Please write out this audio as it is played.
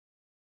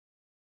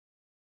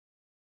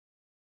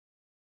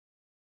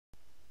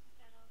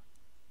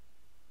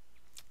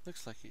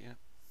Looks like it, yeah.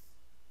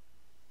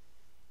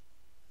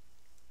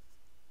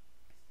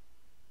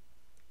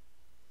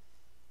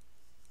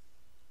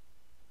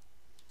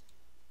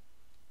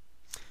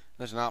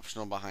 There's an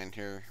optional behind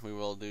here we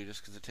will do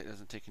just because it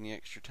doesn't take any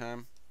extra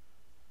time.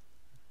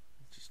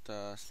 Just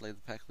slay the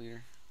pack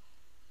leader.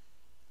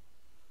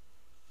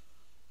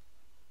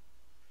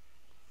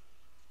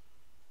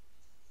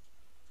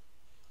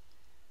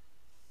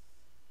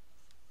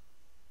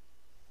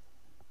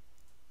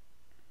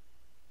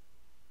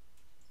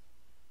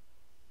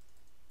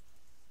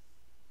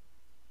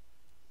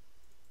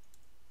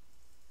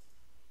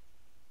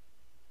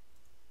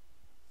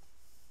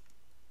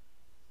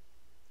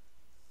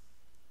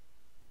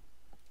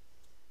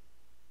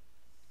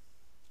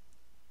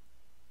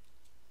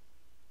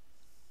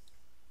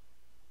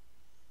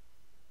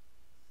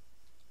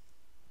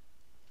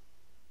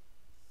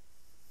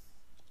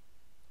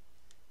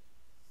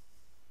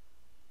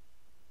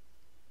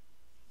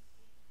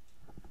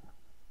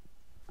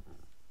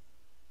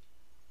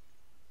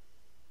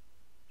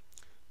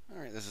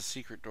 Alright, there's a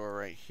secret door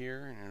right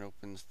here, and it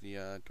opens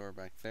the door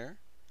back there.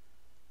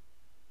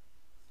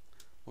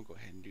 We'll go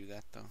ahead and do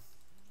that though.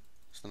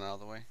 Just out of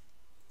the way.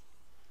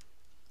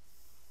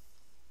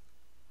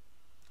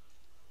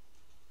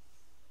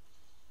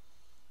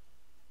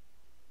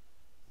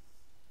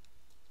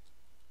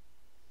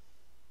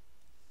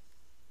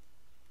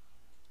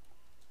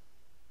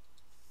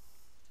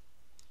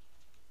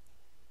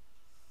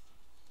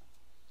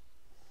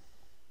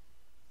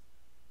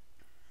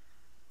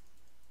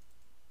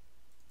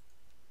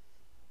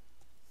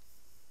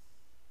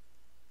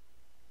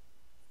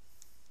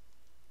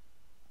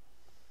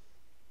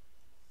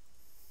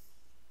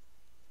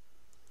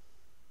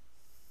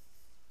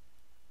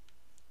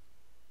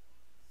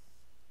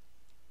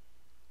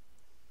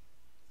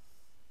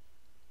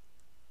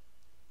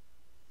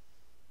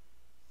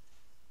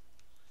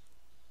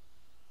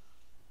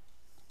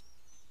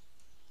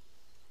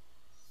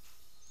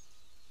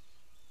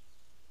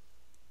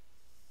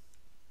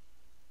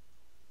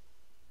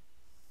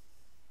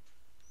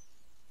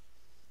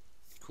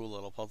 Cool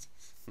little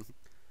puzzles.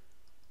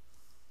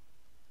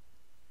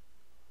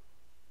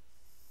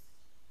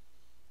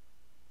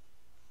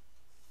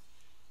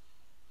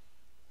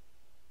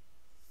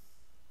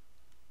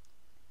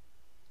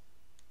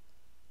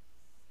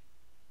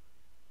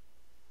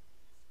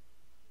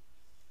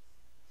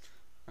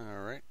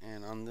 Alright,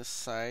 and on this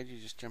side you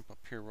just jump up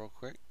here real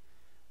quick.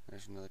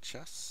 There's another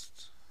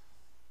chest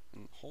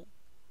in the hole.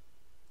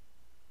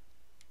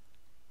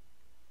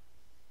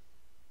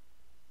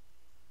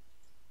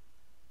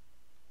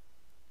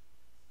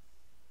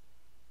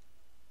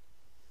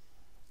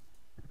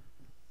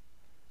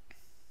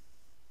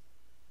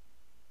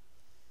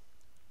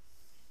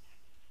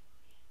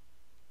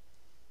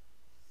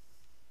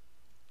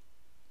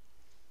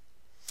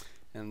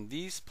 And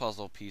these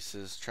puzzle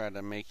pieces try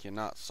to make you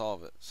not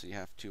solve it, so you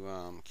have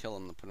to kill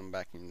them to put them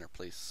back in their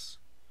place.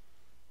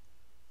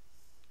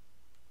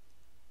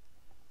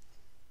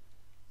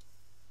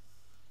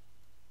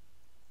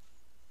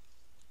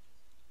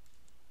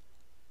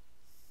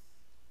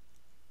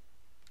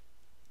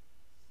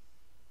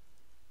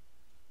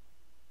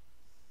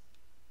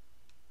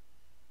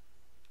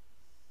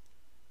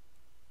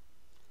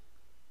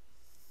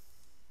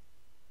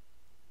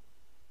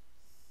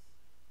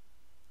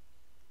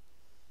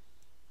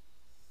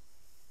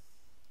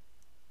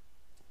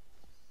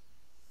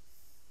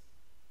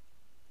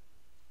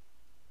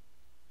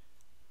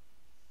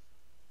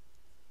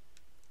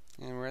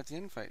 And we're at the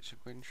end fight, so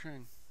go ahead and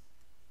shrine.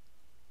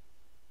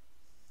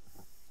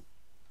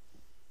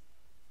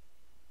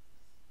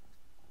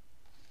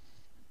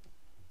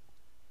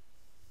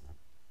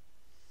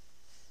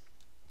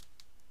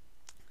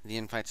 The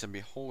invite's a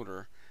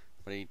beholder,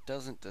 but he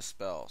doesn't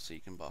dispel, so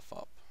you can buff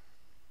up.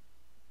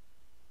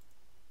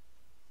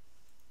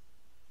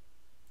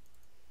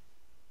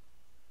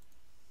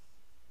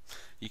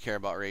 You care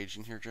about rage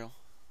in here, Jill?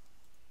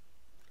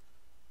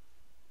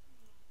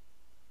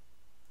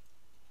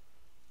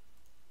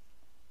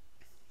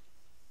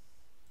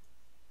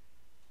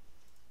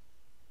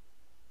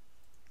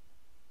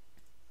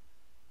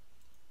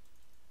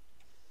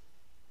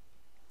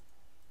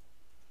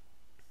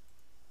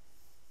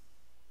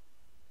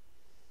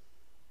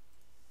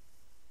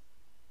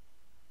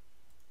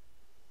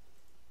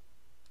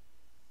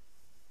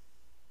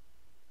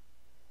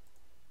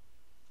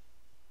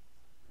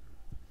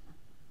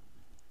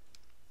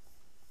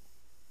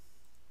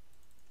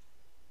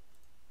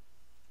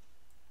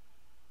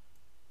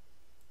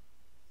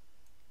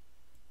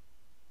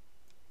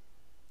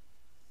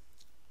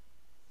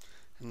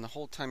 And the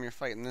whole time you're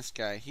fighting this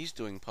guy, he's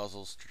doing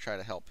puzzles to try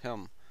to help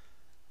him,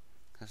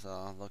 because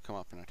they'll come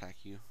up and attack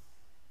you.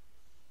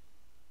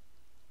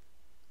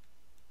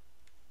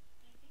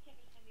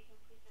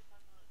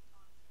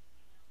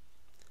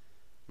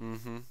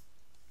 Mm-hmm.